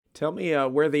Tell me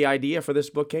where the idea for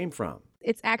this book came from.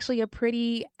 It's actually a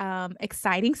pretty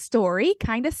exciting story,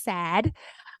 kind of sad.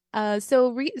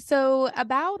 So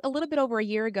about a little bit over a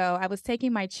year ago, I was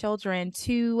taking my children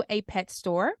to a pet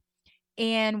store,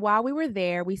 and while we were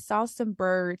there, we saw some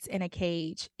birds in a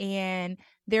cage, and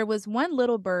there was one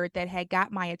little bird that had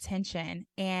got my attention,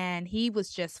 and he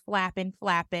was just flapping,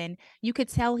 flapping. You could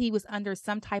tell he was under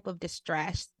some type of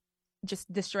distress.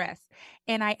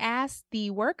 And I asked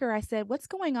the worker, I said, "What's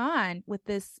going on with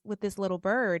this little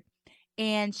bird?"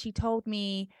 And she told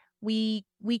me, "We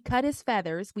cut his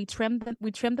feathers, we trimmed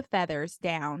the feathers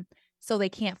down so they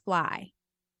can't fly."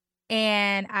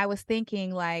 And I was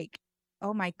thinking like,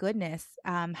 "Oh my goodness,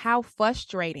 how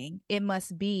frustrating it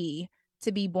must be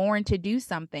to be born to do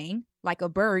something, like a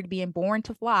bird being born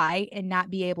to fly and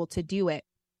not be able to do it."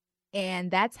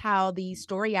 And that's how the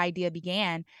story idea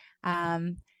began.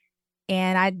 Um,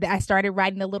 and I started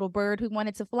writing a little bird who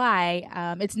wanted to fly.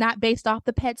 It's not based off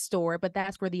the pet store, but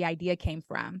that's where the idea came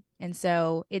from. And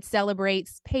so it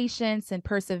celebrates patience and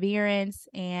perseverance,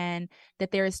 and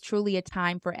that there is truly a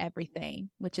time for everything,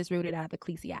 which is rooted out of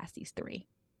Ecclesiastes 3.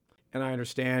 And I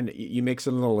understand you mix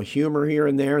in a little humor here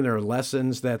and there, and there are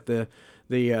lessons that the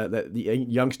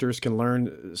youngsters can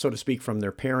learn, so to speak, from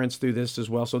their parents through this as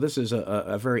well. So this is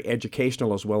a very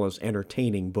educational as well as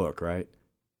entertaining book, right?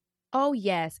 Oh,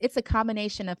 yes. It's a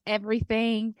combination of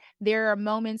everything. There are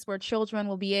moments where children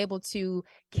will be able to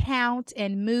count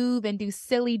and move and do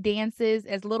silly dances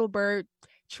as Little Bird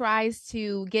tries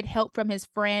to get help from his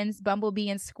friends, Bumblebee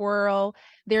and Squirrel.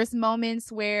 There's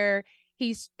moments where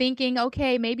he's thinking,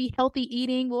 okay, maybe healthy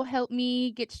eating will help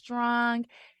me get strong.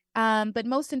 But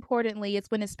most importantly, it's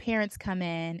when his parents come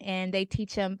in and they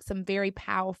teach him some very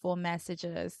powerful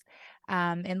messages.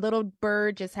 And Little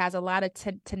Bird just has a lot of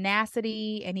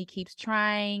tenacity, and he keeps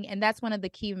trying. And that's one of the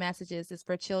key messages, is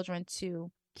for children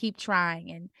to keep trying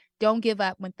and don't give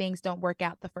up when things don't work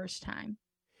out the first time.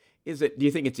 Do you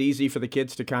think it's easy for the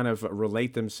kids to kind of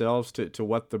relate themselves to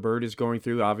what the bird is going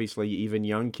through? Obviously, even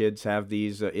young kids have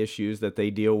these issues that they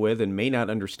deal with and may not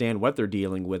understand what they're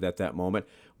dealing with at that moment.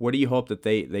 What do you hope that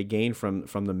they gain from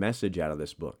the message out of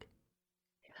this book?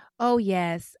 Oh,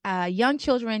 yes. Young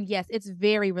children, yes, it's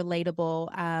very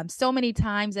relatable. So many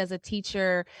times as a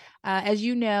teacher, as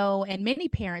you know, and many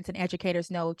parents and educators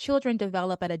know, children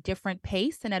develop at a different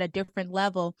pace and at a different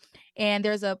level. And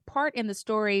there's a part in the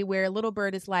story where Little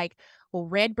Bird is like, well,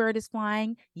 red bird is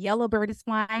flying, yellow bird is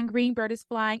flying, green bird is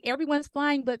flying, everyone's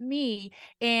flying but me.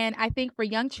 And I think for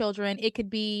young children, it could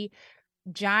be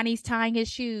Johnny's tying his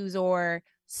shoes, or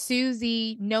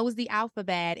Susie knows the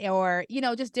alphabet, or,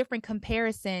 just different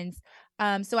comparisons.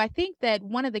 So I think that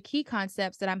one of the key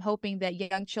concepts that I'm hoping that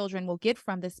young children will get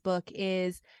from this book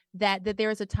is that there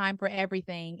is a time for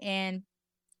everything, and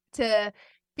to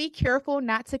be careful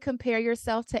not to compare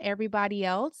yourself to everybody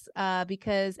else,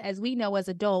 because as we know as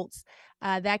adults,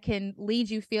 that can lead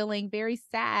you feeling very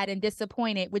sad and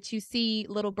disappointed, which you see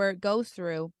Little Bird goes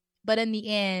through. But in the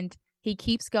end, he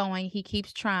keeps going, he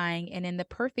keeps trying, and in the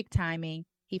perfect timing,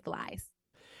 he flies.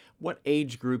 What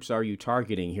age groups are you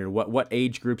targeting here? What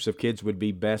age groups of kids would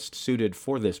be best suited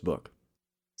for this book?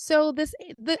 So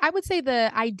I would say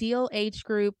the ideal age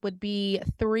group would be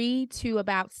 3 to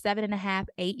about 7.5,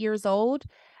 8 years old.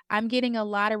 I'm getting a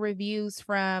lot of reviews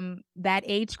from that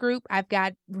age group. I've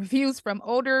got reviews from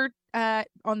older,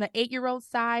 on the 8-year-old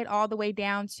side all the way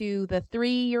down to the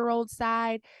 3-year-old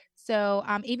side. So,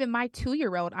 even my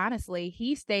 2-year-old, honestly,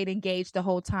 he stayed engaged the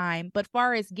whole time. But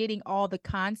far as getting all the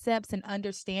concepts and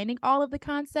understanding all of the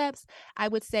concepts, I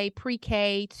would say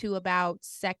pre-K to about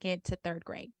 2nd to 3rd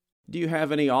grade. Do you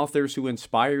have any authors who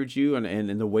inspired you and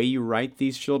in the way you write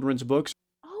these children's books?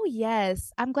 Oh,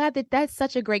 yes. I'm glad that that's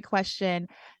such a great question.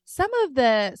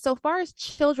 So far as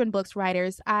children books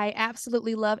writers, I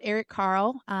absolutely love Eric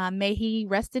Carle. May he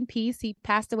rest in peace. He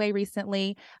passed away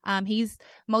recently.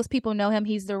 Most people know him.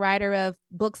 He's the writer of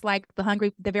books like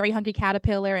The Very Hungry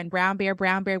Caterpillar and Brown Bear,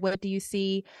 What Do You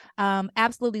See?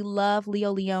 Absolutely love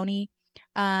Leo Leone.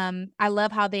 I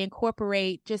love how they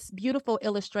incorporate just beautiful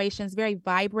illustrations, very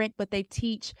vibrant, but they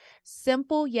teach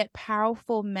simple yet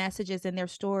powerful messages in their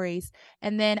stories.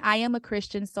 And then I am a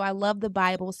Christian, so I love the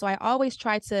Bible. So I always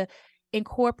try to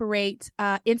incorporate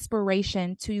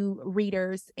inspiration to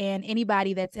readers and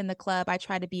anybody that's in the club. I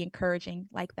try to be encouraging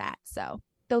like that. So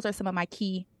those are some of my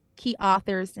key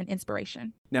authors and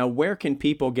inspiration. Now, where can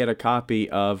people get a copy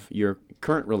of your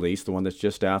current release, the one that's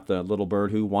just out, The Little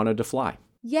Bird Who Wanted to Fly?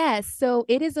 Yes, so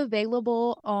it is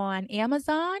available on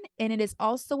Amazon, and it is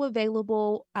also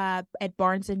available at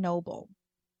Barnes and Noble.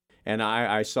 And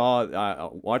I saw,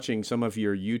 watching some of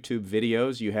your YouTube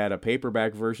videos, you had a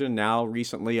paperback version, now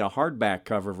recently a hardback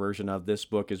cover version of this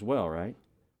book as well, right?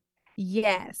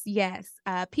 Yes, yes.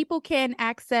 People can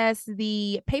access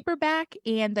the paperback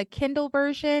and the Kindle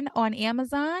version on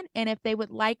Amazon. And if they would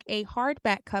like a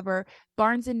hardback cover,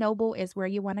 Barnes& and Noble is where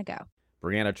you want to go.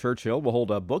 Brianna Churchill will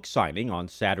hold a book signing on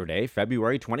Saturday,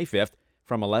 February 25th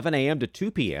from 11 a.m. to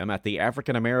 2 p.m. at the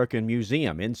African American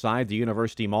Museum inside the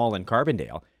University Mall in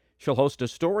Carbondale. She'll host a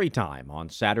story time on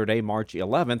Saturday, March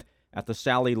 11th at the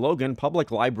Sally Logan Public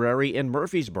Library in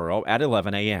Murfreesboro at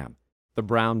 11 a.m. The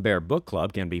Brown Bear Book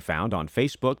Club can be found on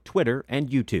Facebook, Twitter, and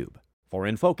YouTube. For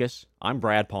In Focus, I'm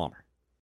Brad Palmer.